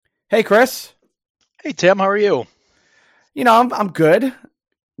Hey, Chris. Hey Tim, how are you? I'm good.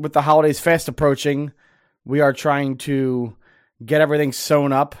 With the holidays fast approaching, we are trying to get everything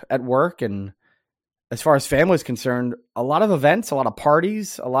sewn up at work. And as far as family is concerned, a lot of events, a lot of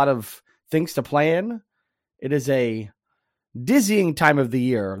parties, a lot of things to plan. It is a dizzying time of the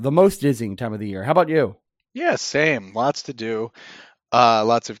year, the most dizzying time of the year. How about you? Yeah, same. Lots to do.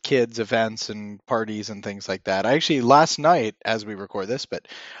 Lots of kids events and parties and things like that. I actually last night, as we record this, but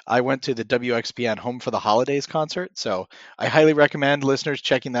I went to the WXPN Home for the Holidays concert. So I highly recommend listeners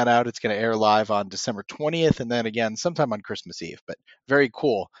checking that out. It's going to air live on December 20th and then again sometime on Christmas Eve. But very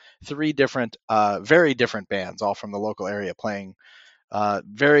cool. Three different, very different bands, all from the local area, playing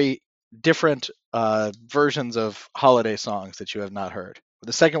very different versions of holiday songs that you have not heard.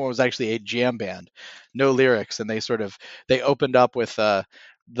 The second one was actually a jam band, no lyrics, and they opened up with the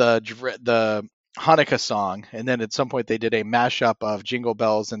Hanukkah song, and then at some point they did a mashup of Jingle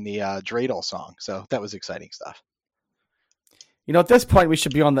Bells and the Dreidel song. So that was exciting stuff. At this point, we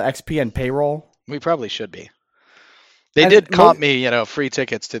should be on the XPN payroll. We probably should be. They did comp me, free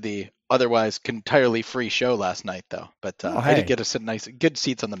tickets to the otherwise entirely free show last night, though. But I did get us some nice, good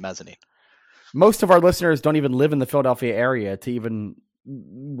seats on the mezzanine. Most of our listeners don't even live in the Philadelphia area to even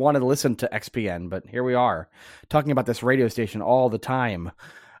want to listen to XPN, but here we are talking about this radio station all the time.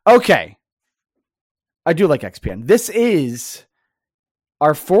 Okay. I do like XPN. This is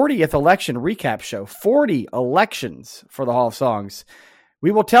our 40th election recap show. 40 elections for the Hall of Songs. We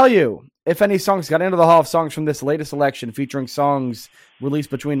will tell you if any songs got into the Hall of Songs from this latest election, featuring songs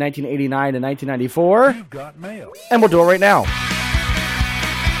released between 1989 and 1994. You've got mail. And we'll do it right now.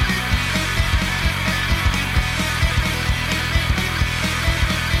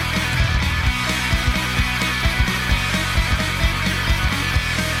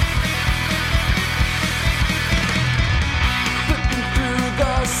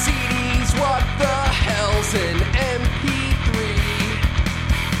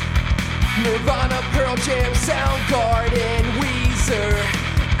 Nirvana, Pearl Jam, Soundgarden, Weezer,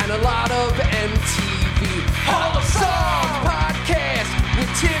 and a lot of MTV. Hall of Songs podcast with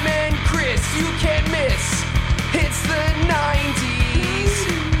Tim and Chris. You can't miss. It's the 90s.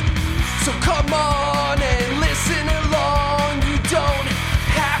 So come on and listen along. You don't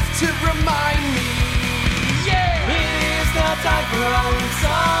have to remind me. Yeah! It is now time for Hall of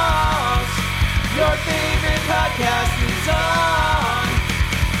Songs. Your favorite podcast is on.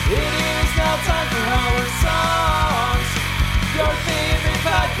 It is now time for Hall of Songs. Your favorite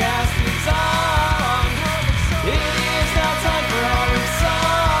podcast is on. It is now time for Hall of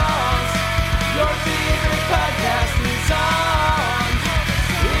Songs. Your favorite podcast is on.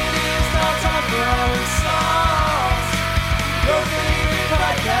 It is now time for Hall of Songs. Your favorite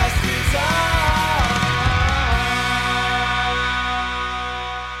podcast is on.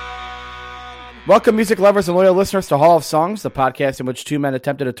 Welcome, music lovers and loyal listeners, to Hall of Songs, the podcast in which two men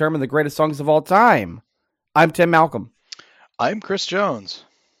attempt to determine the greatest songs of all time. I'm Tim Malcolm. I'm Chris Jones.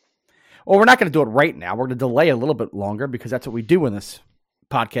 Well, we're not going to do it right now. We're going to delay a little bit longer because that's what we do in this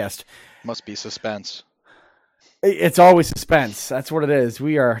podcast. Must be suspense. It's always suspense. That's what it is.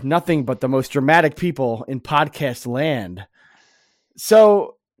 We are nothing but the most dramatic people in podcast land.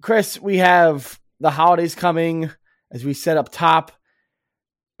 So, Chris, we have the holidays coming, as we said up top.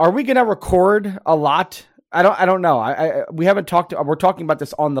 Are we going to record a lot? I don't know. We haven't talked. We're talking about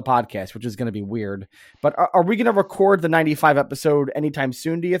this on the podcast, which is going to be weird. But are we going to record the 95 episode anytime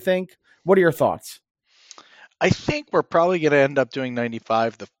soon, do you think? What are your thoughts? I think we're probably going to end up doing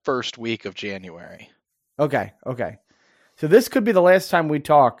 95 the first week of January. Okay. So this could be the last time we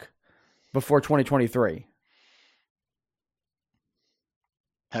talk before 2023.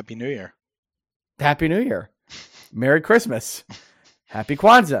 Happy New Year. Happy New Year. Merry Christmas. Happy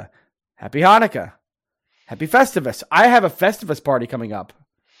Kwanzaa. Happy Hanukkah. Happy Festivus. I have a Festivus party coming up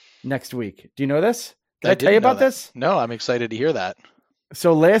next week. Do you know this? Did I tell you about this? No, I'm excited to hear that.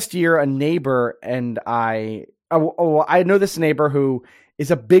 So last year, a neighbor and I know this neighbor who is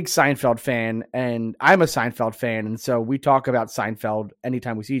a big Seinfeld fan, and I'm a Seinfeld fan. And so we talk about Seinfeld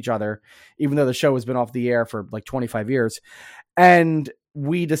anytime we see each other, even though the show has been off the air for like 25 years. And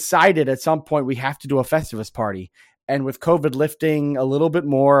we decided at some point we have to do a Festivus party. And with COVID lifting a little bit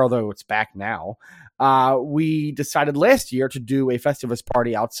more, although it's back now, we decided last year to do a Festivus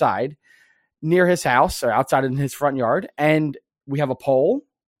party outside near his house or outside in his front yard. And we have a pole.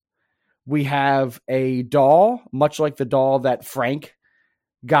 We have a doll, much like the doll that Frank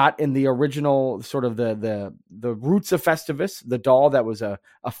got in the original sort of the roots of Festivus, the doll that was a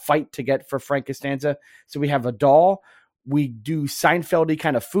fight to get for Frank Costanza. So we have a doll. We do Seinfeld-y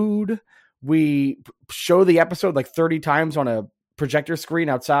kind of food. We show the episode like 30 times on a projector screen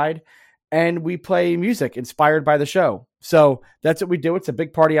outside, and we play music inspired by the show. So that's what we do. It's a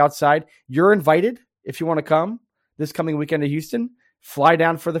big party outside. You're invited if you want to come this coming weekend to Houston. Fly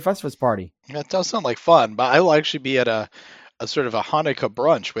down for the Festivus party. That does sound like fun, but I will actually be at a sort of a Hanukkah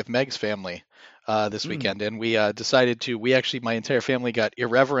brunch with Meg's family this weekend, and we decided to. My entire family got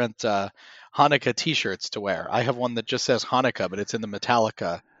irreverent Hanukkah T-shirts to wear. I have one that just says Hanukkah, but it's in the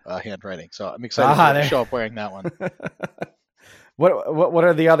Metallica handwriting, so I'm excited to show up wearing that one. What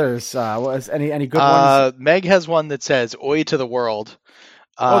are the others? Any good ones? Meg has one that says "Oi to the world."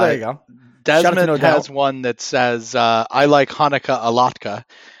 There you go. Desmond has one that says "I like Hanukkah Alatka,"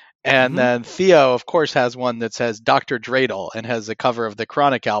 and then Theo, of course, has one that says "Dr. Dreidel" and has a cover of the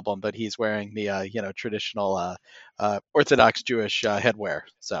Chronic album, but he's wearing the traditional Orthodox Jewish headwear.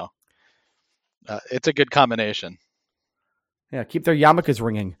 So it's a good combination. Yeah, keep their yarmulkes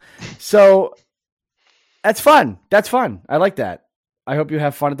ringing. So that's fun. That's fun. I like that. I hope you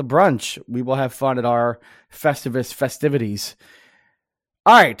have fun at the brunch. We will have fun at our Festivus festivities.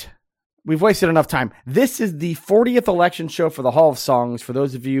 All right. We've wasted enough time. This is the 40th election show for the Hall of Songs. For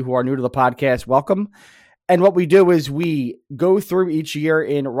those of you who are new to the podcast, welcome. And what we do is we go through each year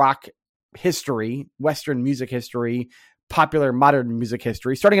in rock history, Western music history, popular modern music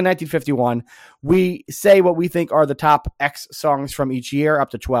history. Starting in 1951, we say what we think are the top X songs from each year,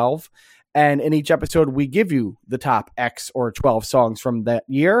 up to 12. And in each episode, we give you the top X or 12 songs from that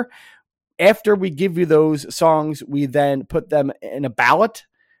year. After we give you those songs, we then put them in a ballot.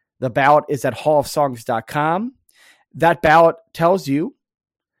 The ballot is at hallofsongs.com. That ballot tells you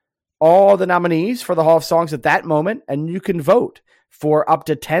all the nominees for the Hall of Songs at that moment, and you can vote for up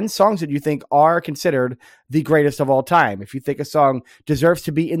to 10 songs that you think are considered the greatest of all time. If you think a song deserves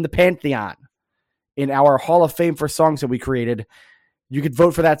to be in the Pantheon, in our Hall of Fame for songs that we created, you could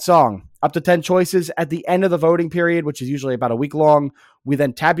vote for that song. Up to 10 choices at the end of the voting period, which is usually about a week long. We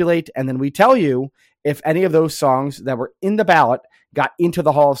then tabulate, and then we tell you if any of those songs that were in the ballot got into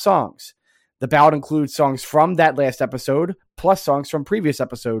the Hall of Songs. The ballot includes songs from that last episode, plus songs from previous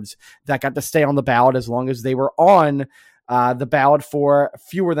episodes that got to stay on the ballot as long as they were on the ballot for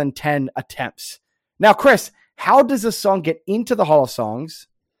fewer than 10 attempts. Now, Chris, how does a song get into the Hall of Songs?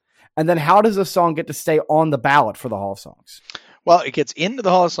 And then how does a song get to stay on the ballot for the Hall of Songs? Well, it gets into the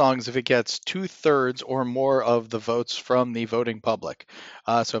Hall of Songs if it gets 2/3 or more of the votes from the voting public.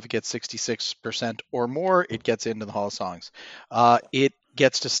 So if it gets 66% or more, it gets into the Hall of Songs. It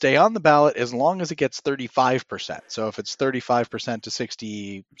gets to stay on the ballot as long as it gets 35%. So if it's 35% to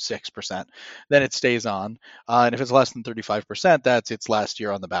 66%, then it stays on. And if it's less than 35%, that's its last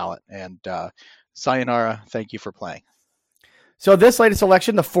year on the ballot. And sayonara, thank you for playing. So this latest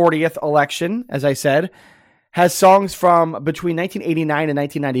election, the 40th election, as I said, has songs from between 1989 and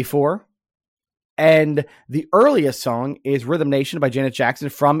 1994. And the earliest song is Rhythm Nation by Janet Jackson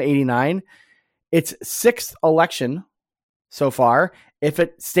from 89. It's 6th election so far. If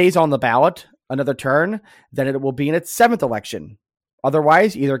it stays on the ballot another turn, then it will be in its 7th election.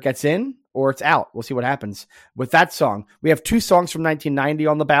 Otherwise, either it gets in or it's out. We'll see what happens with that song. We have 2 songs from 1990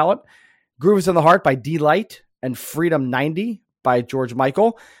 on the ballot. Grooves in the Heart by D-Light and Freedom 90 by George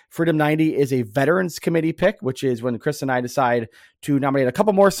Michael. Freedom 90 is a Veterans Committee pick, which is when Chris and I decide to nominate a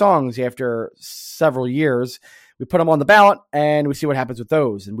couple more songs after several years. We put them on the ballot and we see what happens with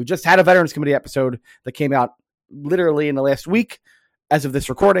those. And we just had a Veterans Committee episode that came out literally in the last week as of this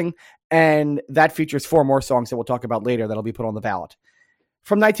recording. And that features 4 more songs that we'll talk about later that'll be put on the ballot.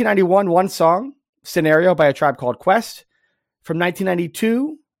 From 1991, one song, Scenario by A Tribe Called Quest. From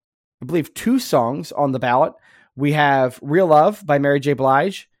 1992, I believe 2 songs on the ballot. We have Real Love by Mary J.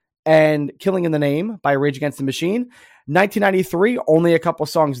 Blige and Killing in the Name by Rage Against the Machine. 1993, only a couple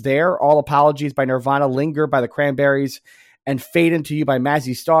songs there. All Apologies by Nirvana, Linger by the Cranberries, and Fade Into You by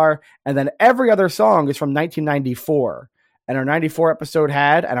Mazzy Star. And then every other song is from 1994. And our 94 episode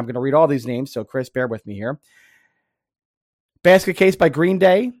had, and I'm going to read all these names, so Chris, bear with me here. Basket Case by Green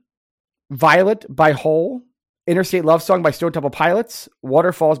Day, Violet by Hole, Interstate Love Song by Stone Temple Pilots,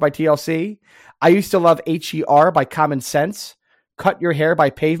 Waterfalls by TLC, I Used to Love HER by Common Sense, Cut Your Hair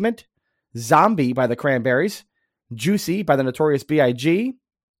by Pavement, Zombie by the Cranberries, Juicy by the Notorious B.I.G.,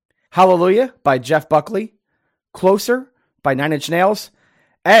 Hallelujah by Jeff Buckley, Closer by Nine Inch Nails,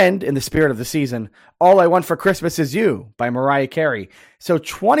 and in the spirit of the season, All I Want for Christmas Is You by Mariah Carey. So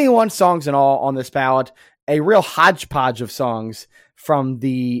 21 songs in all on this ballot, a real hodgepodge of songs from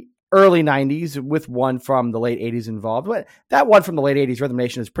the early 90s with one from the late 80s involved. But that one from the late 80s, Rhythm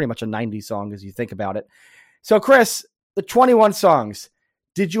Nation, is pretty much a 90s song as you think about it. So Chris, the 21 songs,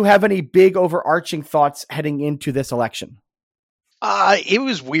 did you have any big overarching thoughts heading into this election? It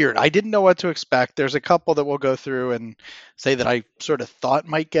was weird. I didn't know what to expect. There's a couple that we'll go through and say that I sort of thought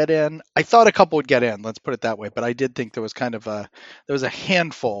might get in. I thought a couple would get in, let's put it that way, but I did think there was a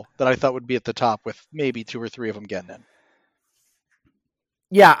handful that I thought would be at the top, with maybe 2 or 3 of them getting in.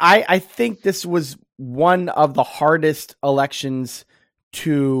 Yeah, I think this was one of the hardest elections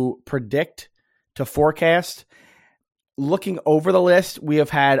to predict, to forecast. Looking over the list, we have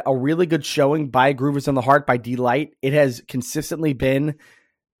had a really good showing by Groovers in the Heart by D-Light. It has consistently been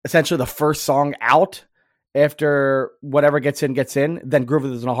essentially the first song out after whatever gets in. Then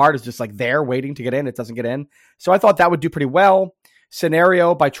Groovers in the Heart is just like there waiting to get in. It doesn't get in. So I thought that would do pretty well.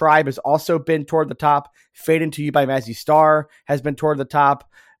 Scenario by Tribe has also been toward the top. Fade Into You by Mazzy Star has been toward the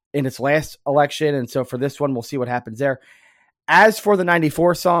top in its last election. And so for this one, we'll see what happens there. As for the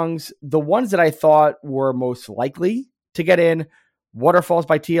 94 songs, the ones that I thought were most likely to get in, Waterfalls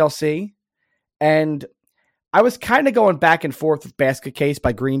by TLC. And I was kind of going back and forth with Basket Case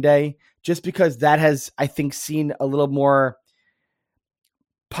by Green Day, just because that has, I think, seen a little more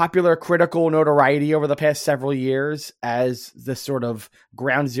popular critical notoriety over the past several years as the sort of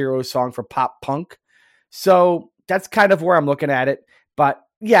ground zero song for pop punk. So that's kind of where I'm looking at it. But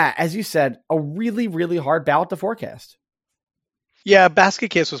yeah, as you said, a really, really hard ballot to forecast. Yeah, Basket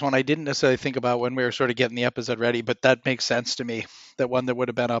Case was one I didn't necessarily think about when we were sort of getting the episode ready, but that makes sense to me. That one that would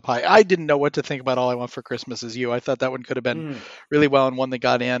have been up high. I didn't know what to think about All I Want for Christmas Is You. I thought that one could have been really well, and one that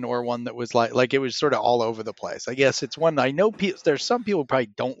got in, or one that was like it was sort of all over the place. I guess it's one I know there's some people who probably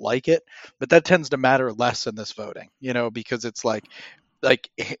don't like it, but that tends to matter less in this voting, because it's like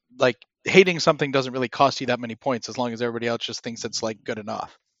hating something doesn't really cost you that many points as long as everybody else just thinks it's like good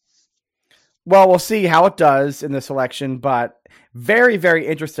enough. Well, we'll see how it does in this election, but very, very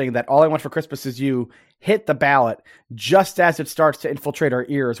interesting that All I Want for Christmas Is You hit the ballot just as it starts to infiltrate our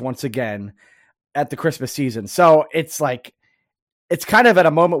ears once again at the Christmas season. So it's kind of at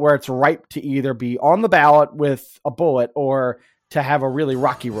a moment where it's ripe to either be on the ballot with a bullet or to have a really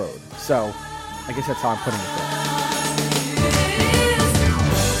rocky road. So I guess that's how I'm putting it there.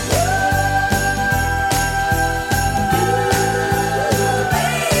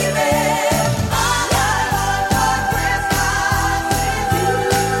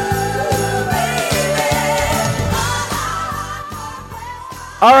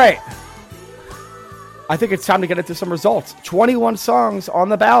 All right. I think it's time to get into some results. 21 songs on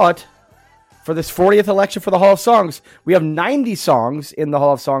the ballot for this 40th election for the Hall of Songs. We have 90 songs in the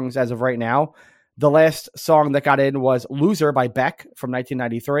Hall of Songs as of right now. The last song that got in was Loser by Beck from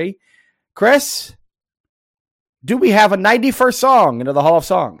 1993. Chris, do we have a 91st song into the Hall of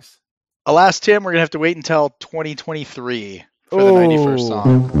Songs? Alas, Tim, we're going to have to wait until 2023 for the 91st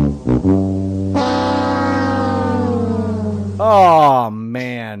song. Oh,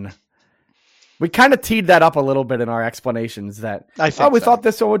 man. We kind of teed that up a little bit in our explanations that, we thought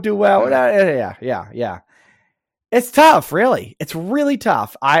this one would do well. Yeah. It's tough, really. It's really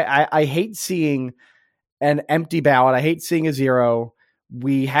tough. I hate seeing an empty ballot. I hate seeing a zero.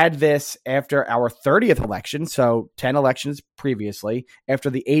 We had this after our 30th election, so 10 elections previously,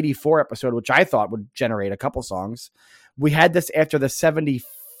 after the 84 episode, which I thought would generate a couple songs. We had this after the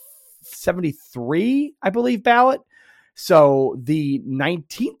 73, I believe, ballot. So the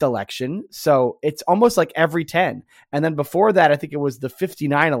 19th election, so it's almost like every 10. And then before that, I think it was the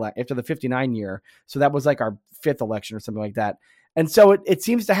 59 after the 59 year. So that was like our 5th election or something like that. And so it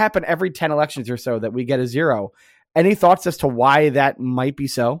seems to happen every 10 elections or so that we get a zero. Any thoughts as to why that might be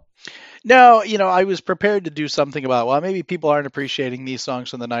so? No, I was prepared to do something about, well, maybe people aren't appreciating these songs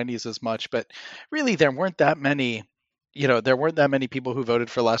from the 90s as much, but really there weren't that many people who voted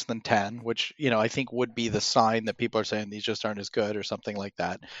for less than 10, which, I think would be the sign that people are saying these just aren't as good or something like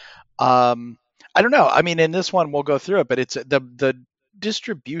that. I don't know. I mean, in this one, we'll go through it, but it's the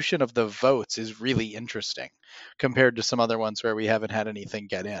distribution of the votes is really interesting compared to some other ones where we haven't had anything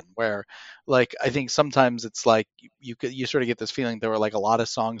get in, where like I think sometimes it's like you sort of get this feeling there were like a lot of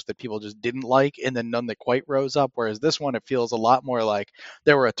songs that people just didn't like and then none that quite rose up, whereas this one it feels a lot more like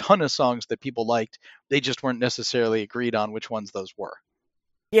there were a ton of songs that people liked, they just weren't necessarily agreed on which ones those were.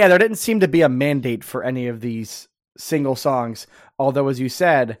 Yeah, there didn't seem to be a mandate for any of these single songs, although as you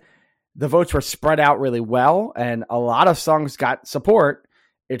said, the votes were spread out really well, and a lot of songs got support.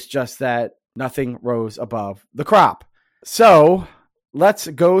 It's just that nothing rose above the crop. So let's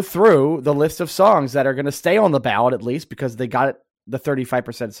go through the list of songs that are going to stay on the ballot, at least because they got the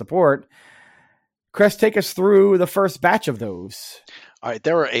 35% support. Chris, take us through the first batch of those. All right,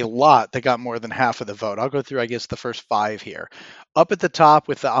 there were a lot that got more than half of the vote. I'll go through, I guess, the first 5 here. Up at the top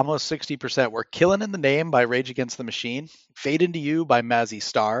with the almost 60% were Killin' in the Name by Rage Against the Machine, Fade Into You by Mazzy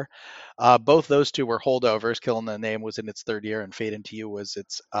Star. Both those two were holdovers. Killin' in the Name was in its 3rd year, and Fade Into You was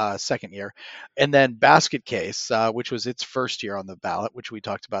its 2nd year. And then Basket Case, which was its 1st year on the ballot, which we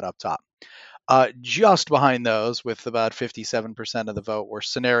talked about up top. Just behind those, with about 57% of the vote, were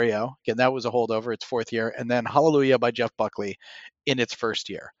Scenario. Again, that was a holdover, its 4th year. And then Hallelujah by Jeff Buckley in its 1st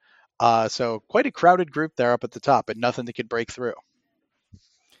year. So quite a crowded group there up at the top, but nothing that could break through.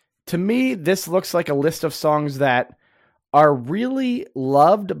 To me, this looks like a list of songs that are really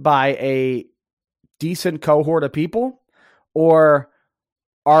loved by a decent cohort of people, or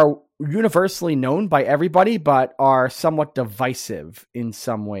are universally known by everybody, but are somewhat divisive in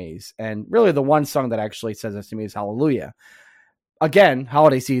some ways. And really the one song that actually says this to me is Hallelujah. Again,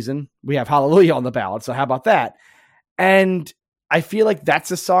 holiday season, we have Hallelujah on the ballot. So how about that? And I feel like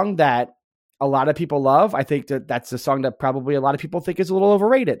that's a song that a lot of people love. I think that that's a song that probably a lot of people think is a little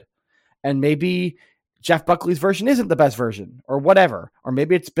overrated. And maybe Jeff Buckley's version isn't the best version, or whatever. Or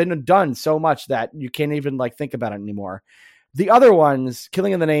maybe it's been done so much that you can't even like think about it anymore. The other ones,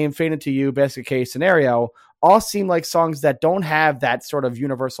 Killing in the Name, Fade Into You, Basket Case, Scenario, all seem like songs that don't have that sort of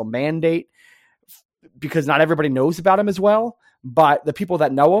universal mandate, because not everybody knows about them as well. But the people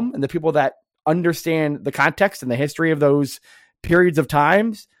that know them and the people that understand the context and the history of those periods of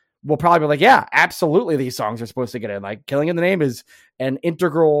times will probably be like, yeah, absolutely, these songs are supposed to get in. Like Killing in the Name is an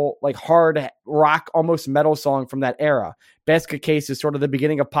integral, like hard rock, almost metal song from that era. Basket Case is sort of the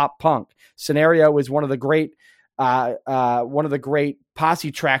beginning of pop punk. Scenario is one of the great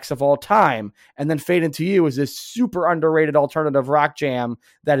posse tracks of all time. And then Fade Into You is this super underrated alternative rock jam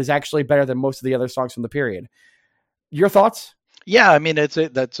that is actually better than most of the other songs from the period. Your thoughts? Yeah, I mean, I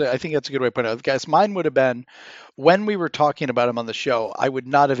think that's a good way to put it. Guys, mine would have been, when we were talking about him on the show, I would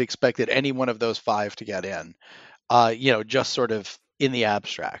not have expected any one of those 5 to get in. Just sort of in the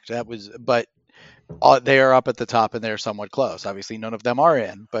abstract. But they are up at the top and they're somewhat close. Obviously, none of them are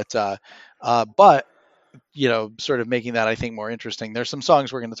in, but sort of making that, I think, more interesting. There's some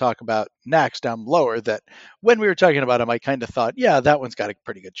songs we're going to talk about next down lower that when we were talking about them, I kind of thought, yeah, that one's got a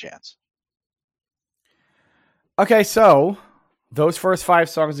pretty good chance. Okay, so those first 5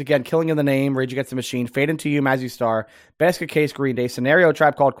 songs, again, Killing in the Name, Rage Against the Machine, Fade Into You, Mazzy Star, Basket Case, Green Day, Scenario,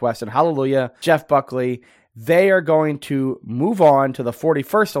 Tribe Called Quest, and Hallelujah, Jeff Buckley, they are going to move on to the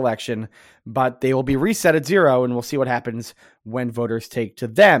 41st election, but they will be reset at 0, and we'll see what happens when voters take to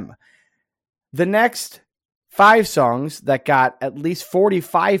them. The next 5 songs that got at least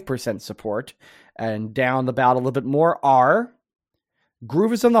 45% support and down the ballot a little bit more are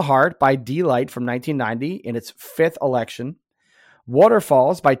Groove Is in the Heart by D-Light from 1990 in its 5th election,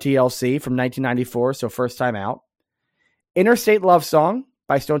 Waterfalls by TLC from 1994, so first time out, Interstate Love Song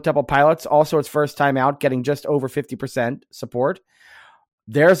by Stone Temple Pilots, also its first time out, getting just over 50% support,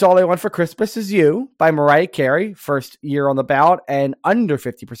 There's All I Want for Christmas Is You by Mariah Carey, first year on the ballot and under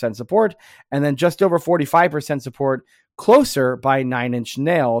 50% support. And then just over 45% support, Closer by 9 Inch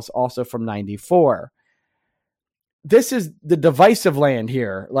Nails, also from 94. This is the divisive land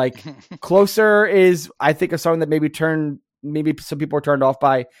here. Like Closer is, I think, a song that maybe some people are turned off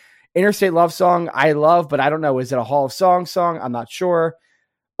by. Interstate Love Song, I love, but I don't know. Is it a Hall of Songs song? I'm not sure.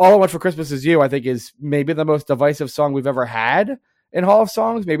 All I Want for Christmas Is You, I think, is maybe the most divisive song we've ever had in Hall of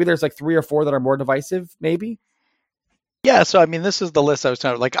Songs. Maybe there's like 3 or 4 that are more divisive, maybe. Yeah, so I mean, this is the list I was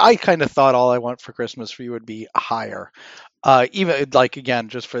talking about. Like, I kind of thought All I Want for Christmas for You would be higher. Even like, again,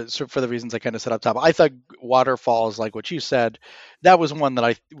 just for the reasons I kind of said up top, I thought Waterfalls, like what you said, that was one that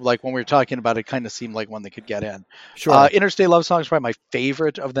I like when we were talking about it, kind of seemed like one that could get in. Sure. Interstate Love Song is probably my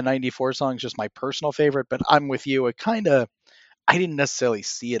favorite of the 94 songs, just my personal favorite, but I'm with you. I didn't necessarily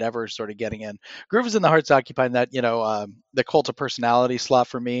see it ever sort of getting in. Groove Is in the Heart's occupying that, the Cult of Personality slot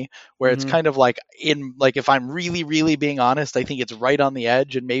for me, where it's kind of like if I'm really, really being honest, I think it's right on the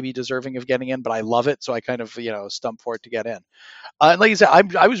edge and maybe deserving of getting in, but I love it. So I kind of, stump for it to get in. And like you said,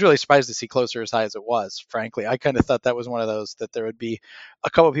 I was really surprised to see Closer as high as it was, frankly. I kind of thought that was one of those that there would be a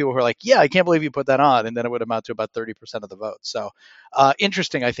couple of people who were like, yeah, I can't believe you put that on. And then it would amount to about 30% of the vote. So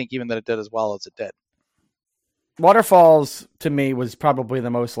interesting, I think, even that it did as well as it did. Waterfalls, to me, was probably the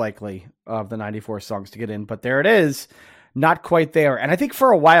most likely of the 94 songs to get in, but there it is, not quite there. And I think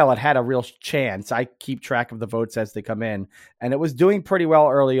for a while it had a real chance. I keep track of the votes as they come in, and it was doing pretty well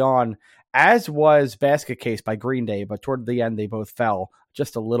early on, as was Basket Case by Green Day, but toward the end they both fell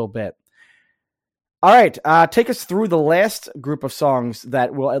just a little bit. All right, take us through the last group of songs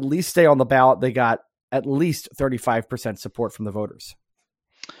that will at least stay on the ballot. They got at least 35% support from the voters.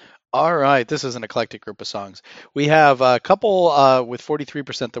 All right, this is an eclectic group of songs. We have a couple with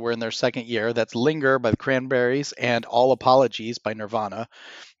 43% that were in their second year. That's Linger by the Cranberries and All Apologies by Nirvana.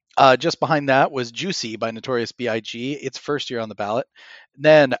 Just behind that was Juicy by Notorious B.I.G., its first year on the ballot.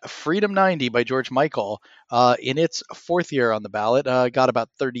 Then Freedom 90 by George Michael, in its fourth year on the ballot, got about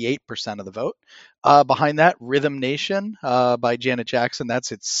 38% of the vote. Behind that, Rhythm Nation by Janet Jackson.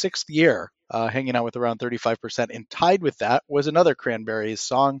 That's its sixth year, hanging out with around 35%. And tied with that was another Cranberries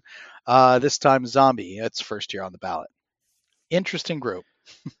song, this time Zombie, its first year on the ballot. Interesting group.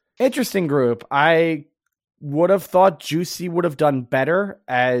 Interesting group. I would have thought Juicy would have done better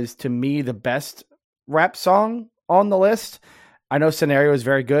as, to me, the best rap song on the list. I know Scenario is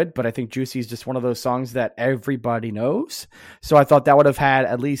very good, but I think Juicy is just one of those songs that everybody knows. So I thought that would have had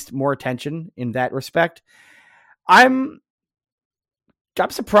at least more attention in that respect. I'm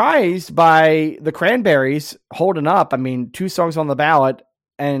surprised by the Cranberries holding up. I mean, 2 songs on the ballot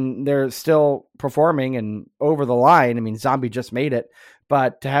and they're still performing and over the line. I mean, Zombie just made it,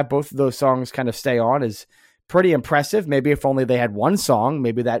 but to have both of those songs kind of stay on is pretty impressive. Maybe if only they had one song,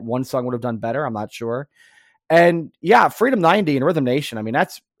 maybe that one song would have done better. I'm not sure. And yeah, Freedom 90 and Rhythm Nation. I mean,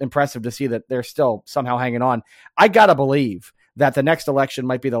 that's impressive to see that they're still somehow hanging on. I got to believe that the next election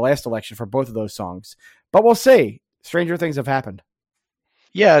might be the last election for both of those songs, but we'll see. Stranger things have happened.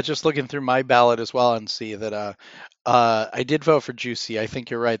 Yeah, just looking through my ballot as well and see that I did vote for Juicy. I think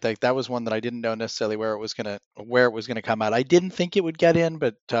you're right. That was one that I didn't know necessarily where it was gonna come out. I didn't think it would get in,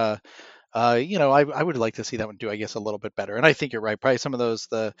 but I would like to see that one do, I guess, a little bit better. And I think you're right. Probably some of those,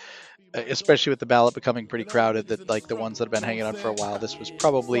 especially with the ballot becoming pretty crowded, that like the ones that have been hanging on for a while, this was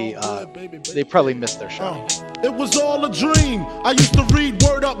probably they probably missed their shot. It was all a dream. I used to read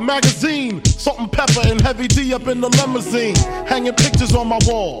Word Up magazine, Salt and Pepper and Heavy D up in the limousine, hanging pictures on my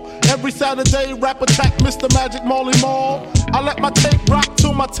wall. Every Saturday, Rap Attack, Mr. Magic Molly Mall. I let my tape rock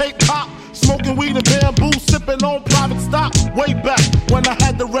till my tape pop. Smoking weed and bamboo, sipping on private stock. Way back when I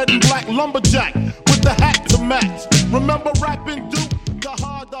had the red and black lumberjack with the hat to match. Remember rapping Duke?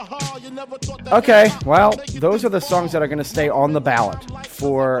 Okay, well, those are the songs that are going to stay on the ballot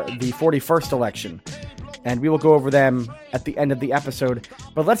for the 41st election. And we will go over them at the end of the episode.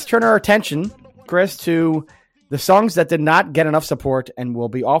 But let's turn our attention, Chris, to the songs that did not get enough support and will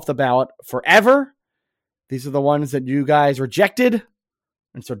be off the ballot forever. These are the ones that you guys rejected.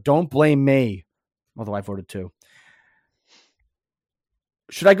 And so don't blame me, although I voted too.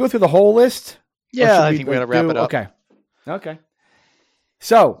 Should I go through the whole list? Yeah, I think we're going to wrap it up. Okay.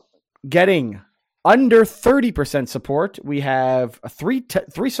 So, getting under 30% support, we have three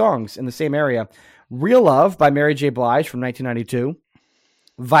songs in the same area. Real Love by Mary J. Blige from 1992.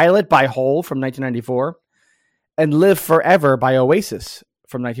 Violet by Hole from 1994. And Live Forever by Oasis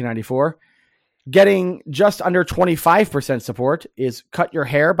from 1994. Getting just under 25% support is Cut Your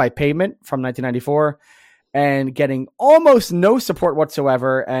Hair by Pavement from 1994. And getting almost no support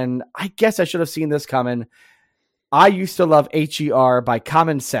whatsoever, and I guess I should have seen this coming, I Used to Love H.E.R. by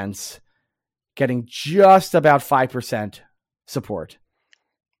Common Sense, getting just about 5% support.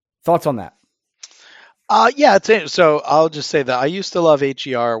 Thoughts on that? Yeah, so I'll just say that I Used to Love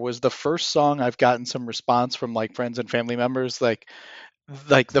H.E.R. was the first song I've gotten some response from like friends and family members, like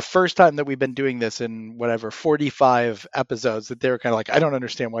the first time that we've been doing this in 45 episodes, that they were kind of like, I don't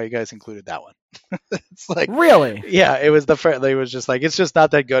understand why you guys included that one. It's like, really? Yeah, it was they was just like, it's just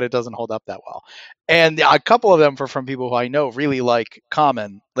not that good. It doesn't hold up that well. And a couple of them were from people who I know really like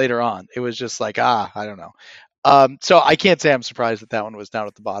Common later on. It was just like, I don't know. So I can't say I'm surprised that one was down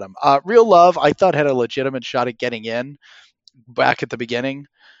at the bottom. Real Love, I thought had a legitimate shot at getting in back at the beginning.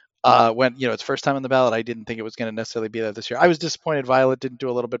 When its first time on the ballot, I didn't think it was going to necessarily be there this year. I was disappointed Violet didn't do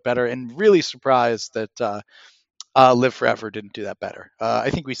a little bit better, and really surprised that Live Forever didn't do that better.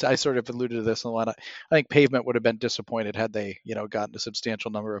 I think I sort of alluded to this a lot. I think Pavement would have been disappointed had they gotten a substantial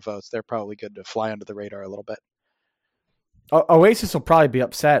number of votes. They're probably good to fly under the radar a little bit. Oasis will probably be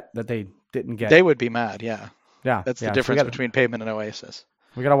upset that they didn't get. They would be mad. Yeah. That's the difference so between Pavement and Oasis.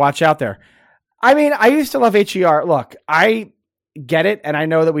 We got to watch out there. I mean, I Used to Love H.E.R. Look, I get it, and I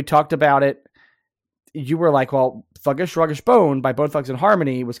know that we talked about it. You were like, well, Thuggish Ruggish Bone by Bone Thugs and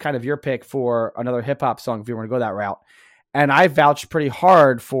Harmony was kind of your pick for another hip-hop song if you want to go that route. And I vouched pretty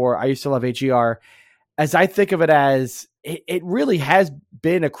hard for I Used to Love H.E.R. as I think of it as it really has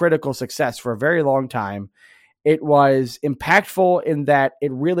been a critical success for a very long time. It was impactful in that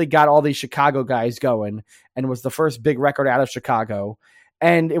it really got all these Chicago guys going and was the first big record out of Chicago.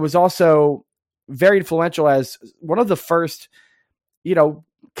 And it was also very influential as one of the first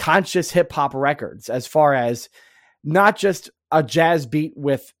conscious hip hop records, as far as not just a jazz beat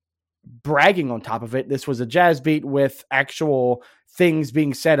with bragging on top of it. This was a jazz beat with actual things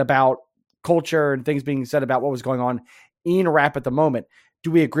being said about culture and things being said about what was going on in rap at the moment.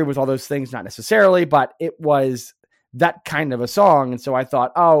 Do we agree with all those things? Not necessarily, but it was that kind of a song. And so I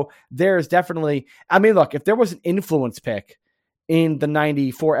thought, oh, there's definitely, I mean, look, if there was an influence pick in the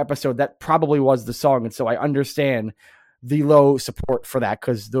 94 episode, that probably was the song. And so I understand the low support for that,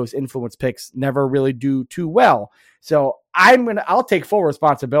 because those influence picks never really do too well. So I'll take full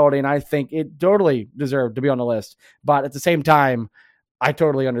responsibility, and I think it totally deserved to be on the list. But at the same time, I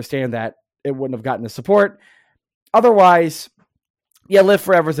totally understand that it wouldn't have gotten the support. Otherwise, yeah, Live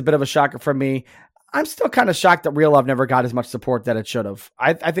Forever is a bit of a shocker for me. I'm still kind of shocked that Real Love never got as much support that it should have.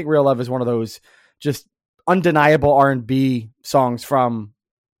 I think Real Love is one of those just undeniable R&B songs from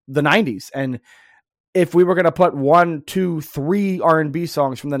the 90s. And if we were going to put 1, 2, 3 R&B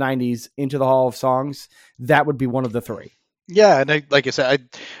songs from the 90s into the Hall of Songs, that would be one of the 3. Yeah, and like I said,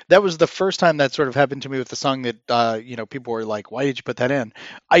 that was the first time that sort of happened to me with the song that, people were like, why did you put that in?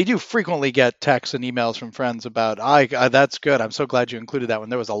 I do frequently get texts and emails from friends about, that's good. I'm so glad you included that one.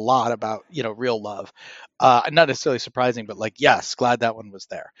 There was a lot about, Real Love. Not necessarily surprising, but like, yes, glad that one was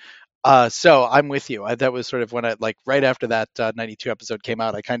there. So I'm with you. That was sort of when right after that 92 episode came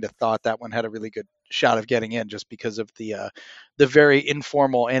out, I kind of thought that one had a really good shot of getting in, just because of the very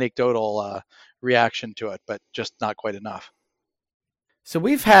informal, anecdotal reaction to it, but just not quite enough. So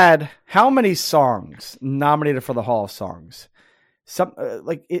we've had how many songs nominated for the Hall of Songs?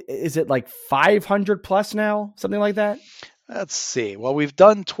 Is it like 500 plus now? Something like that? Let's see. Well, we've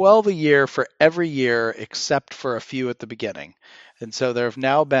done 12 a year for every year except for a few at the beginning. And so there have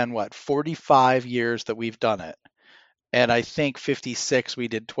now been, 45 years that we've done it. And I think 56 we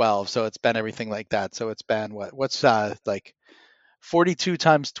did 12. So it's been everything like that. So it's been what's 42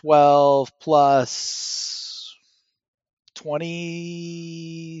 times 12 plus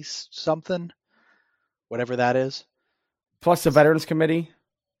 20 something, whatever that is. Plus the Veterans Committee.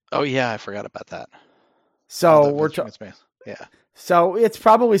 Oh yeah, I forgot about that. So we're yeah. So it's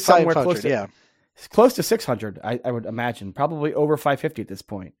probably somewhere close to close to 600. I would imagine, probably over 550 at this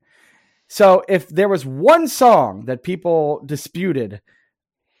point. So if there was one song that people disputed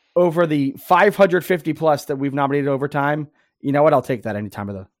over the 550 plus that we've nominated over time, you know what? I'll take that any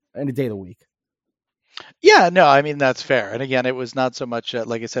day of the week. Yeah, no, I mean, that's fair. And again, it was not so much,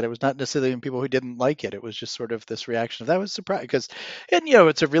 like I said, it was not necessarily in people who didn't like it. It was just sort of this reaction of that was surprising because,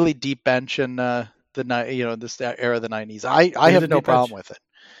 it's a really deep bench in this era of the 90s. I have no problem with it.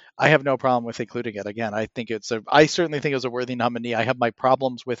 I have no problem with including it. Again, I certainly think it was a worthy nominee. I have my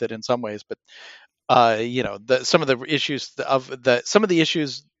problems with it in some ways, but some of the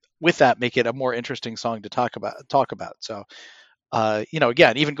issues with that make it a more interesting song to talk about. So,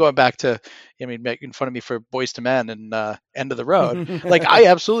 again, even going back to, making fun of me for Boyz II Men and End of the Road, like I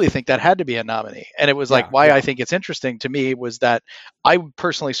absolutely think that had to be a nominee. And it was I think it's interesting to me was that I'm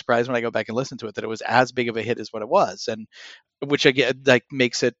personally surprised when I go back and listen to it that it was as big of a hit as what it was. And which again,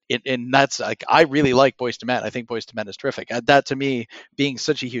 makes it, and that's I really like Boyz II Men. I think Boyz II Men is terrific. That to me, being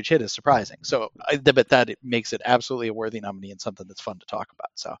such a huge hit is surprising. So, but that it makes it absolutely a worthy nominee and something that's fun to talk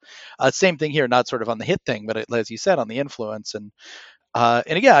about. So, same thing here, not sort of on the hit thing, but as you said, on the influence and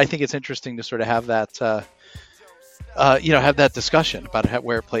again, I think it's interesting to sort of have that, have that discussion about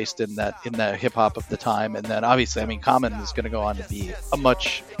where it placed in the hip hop of the time, and then obviously, Common is going to go on to be a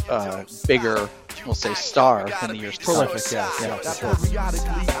much bigger, we'll say, star in the years to come. Prolific, yeah.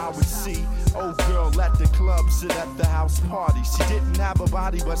 Periodically, I would see old girl at the club, sit at the house party. She didn't have a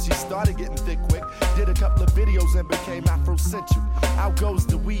body, but she started getting thick quick. Did a couple of videos and became Afrocentric. Out goes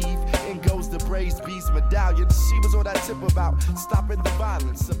the weave, in goes the braised bees medallion. She was on that tip about stopping the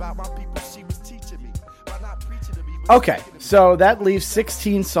violence, about my people she was teaching me. Okay, so that leaves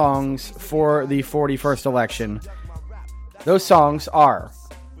 16 songs for the 41st election. Those songs are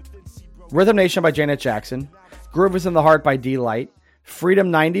Rhythm Nation by Janet Jackson, Groove Is in the Heart by D-Light,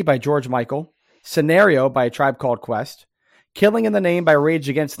 Freedom 90 by George Michael, Scenario by A Tribe Called Quest, Killing in the Name by Rage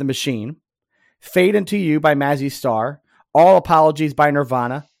Against the Machine, Fade Into You by Mazzy Star, All Apologies by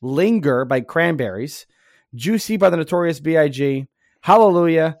Nirvana, Linger by Cranberries, Juicy by the Notorious B.I.G.,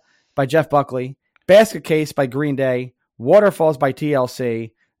 Hallelujah by Jeff Buckley, Basket Case by Green Day, Waterfalls by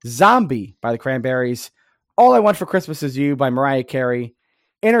TLC, Zombie by the Cranberries, All I Want for Christmas Is You by Mariah Carey,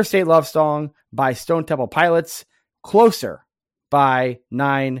 Interstate Love Song by Stone Temple Pilots, Closer by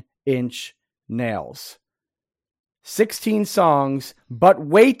 9 Inch Nails. 16 songs, but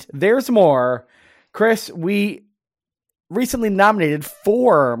wait, there's more. Chris, we recently nominated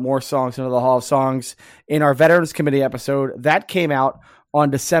 4 more songs into the Hall of Songs in our Veterans Committee episode. That came out on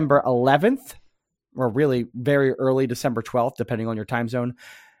December 11th. Or really very early December 12th, depending on your time zone.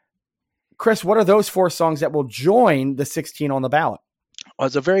 Chris, what are those 4 songs that will join the 16 on the ballot? Well,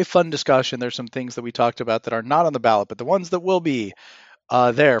 it's a very fun discussion. There's some things that we talked about that are not on the ballot, but the ones that will be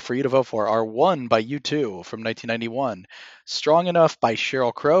there for you to vote for are One by U2 from 1991, Strong Enough by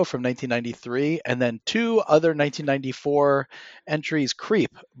Sheryl Crow from 1993, and then 2 other 1994 entries,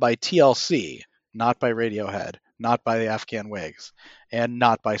 Creep by TLC, not by Radiohead, not by the Afghan Wigs, and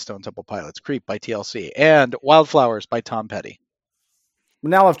not by Stone Temple Pilots. Creep by TLC, and Wildflowers by Tom Petty. We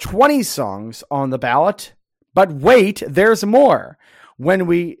now have 20 songs on the ballot, but wait, there's more. When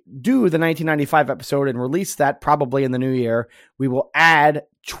we do the 1995 episode and release that probably in the new year, we will add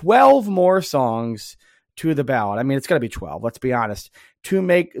 12 more songs to the ballot. I mean, it's going to be 12, let's be honest, to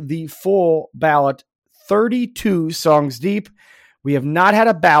make the full ballot 32 songs deep. We have not had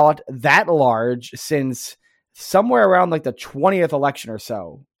a ballot that large since somewhere around like the 20th election or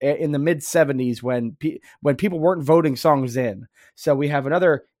so, in the mid 70s when people weren't voting songs in. So we have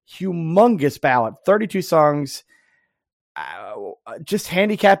another humongous ballot, 32 songs. Just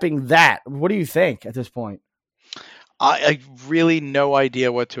handicapping that. What do you think at this point? I really no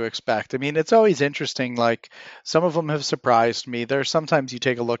idea what to expect. I mean, it's always interesting. Like, some of them have surprised me. There's sometimes you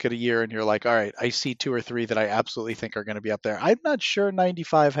take a look at a year and you're like, all right, I see 2 or 3 that I absolutely think are going to be up there. I'm not sure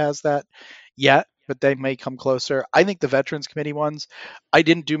 95 has that yet, but they may come closer. I think the Veterans Committee ones, I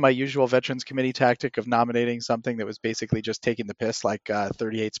didn't do my usual Veterans Committee tactic of nominating something that was basically just taking the piss, like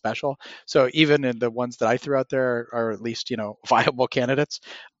 38 Special. So even in the ones that I threw out there are at least, viable candidates.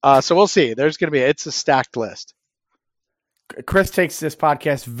 So we'll see. It's a stacked list. Chris takes this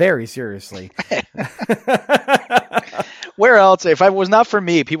podcast very seriously. Where else? If it was not for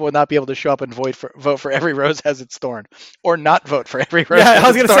me, people would not be able to show up and vote for Every Rose Has Its Thorn, or not vote for Every Rose. Yeah, I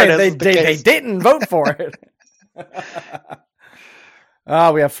was going to say they didn't vote for it.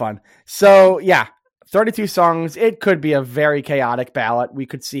 Oh, we have fun. So yeah, 32 songs. It could be a very chaotic ballot. We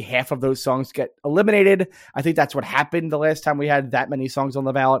could see half of those songs get eliminated. I think that's what happened the last time we had that many songs on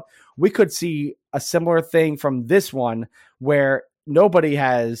the ballot. We could see a similar thing from this one where nobody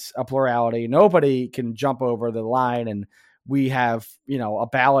has a plurality. Nobody can jump over the line. And we have, a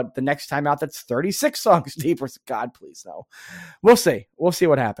ballot the next time out that's 36 songs deep. God, please, no. We'll see. We'll see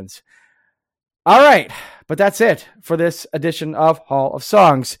what happens. All right. But that's it for this edition of Hall of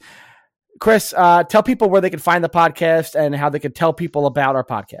Songs. Chris, tell people where they can find the podcast and how they can tell people about our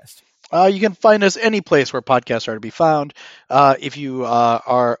podcast. You can find us any place where podcasts are to be found. If you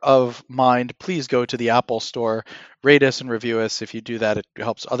are of mind, please go to the Apple Store, rate us and review us. If you do that, it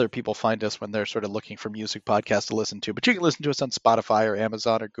helps other people find us when they're sort of looking for music podcasts to listen to. But you can listen to us on Spotify or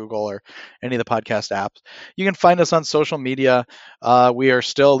Amazon or Google or any of the podcast apps. You can find us on social media. We are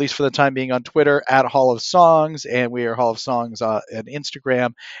still, at least for the time being, on Twitter at Hall of Songs, and we are Hall of Songs on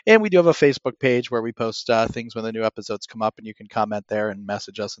Instagram. And we do have a Facebook page where we post things when the new episodes come up, and you can comment there and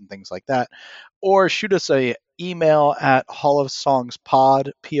message us and things like that. Or shoot us a email at hallofsongspod, pod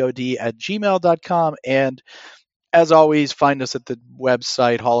at gmail.com. And as always, find us at the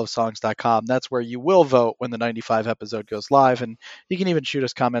website, hallofsongs.com. That's where you will vote when the 95 episode goes live. And you can even shoot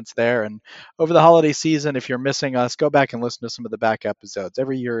us comments there. And over the holiday season, if you're missing us, go back and listen to some of the back episodes.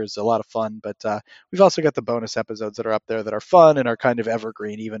 Every year is a lot of fun, but we've also got the bonus episodes that are up there that are fun and are kind of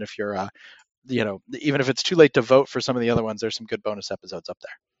evergreen, even if you're, even if it's too late to vote for some of the other ones, there's some good bonus episodes up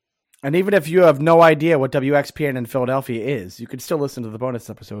there. And even if you have no idea what WXPN in Philadelphia is, you can still listen to the bonus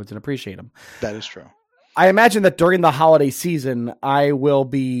episodes and appreciate them. That is true. I imagine that during the holiday season, I will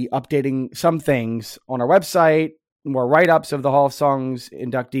be updating some things on our website, more write-ups of the Hall of Songs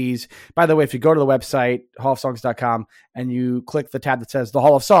inductees. By the way, if you go to the website, hallofsongs.com, and you click the tab that says the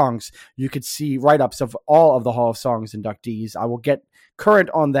Hall of Songs, you could see write-ups of all of the Hall of Songs inductees. I will get current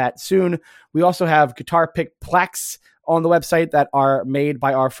on that soon. We also have guitar pick plaques on the website that are made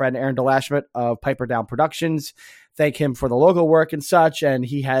by our friend Aaron DeLashmutt of Piper Down Productions. Thank him for the logo work and such. And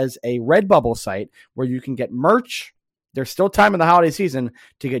he has a Redbubble site where you can get merch. There's still time in the holiday season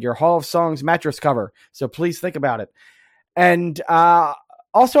to get your Hall of Songs mattress cover. So please think about it. And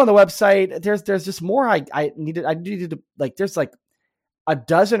also on the website, there's just more I needed to, like, there's like a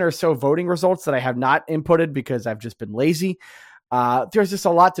dozen or so voting results that I have not inputted because I've just been lazy. There's just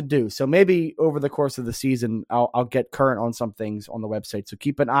a lot to do. So maybe over the course of the season, I'll get current on some things on the website. So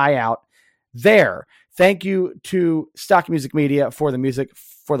keep an eye out there. Thank you to Stock Music Media for the music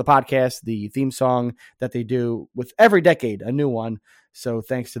for the podcast, the theme song that they do with every decade, a new one. So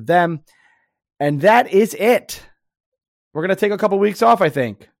thanks to them. And that is it. We're going to take a couple weeks off, I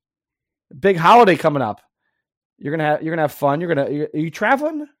think. Big holiday coming up. You're going to have fun. Are you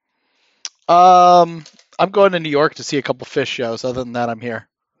traveling? I'm going to New York to see a couple Fish shows. Other than that, I'm here.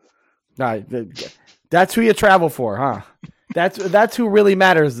 All right. That's who you travel for, huh? That's who really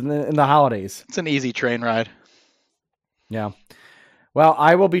matters in the holidays. It's an easy train ride. Yeah. Well,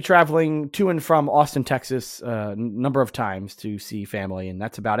 I will be traveling to and from Austin, Texas, a number of times to see family, and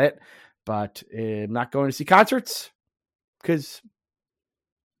that's about it. But I'm not going to see concerts because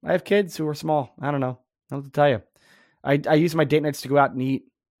I have kids who are small. I don't know. I don't have to tell you. I use my date nights to go out and eat.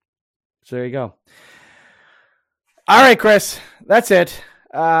 So there you go. All right, Chris. That's it.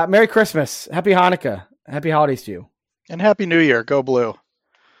 Merry Christmas. Happy Hanukkah. Happy holidays to you. And Happy New Year. Go Blue.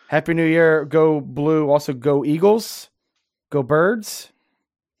 Happy New Year. Go Blue. Also go Eagles. Go Birds.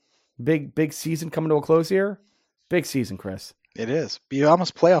 Big season coming to a close here. Big season, Chris. It is. Be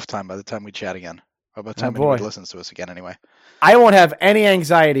almost playoff time by the time we chat again. Or by the time anyone listens to us again anyway. I won't have any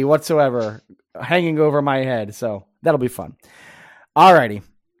anxiety whatsoever hanging over my head, so that'll be fun. Alrighty.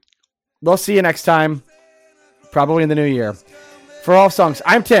 We'll see you next time, probably in the new year. For All Songs,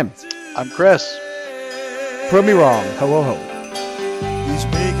 I'm Tim. I'm Chris. Prove me wrong. Ho, ho, ho. He's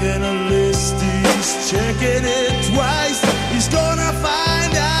making a list, he's checking it twice.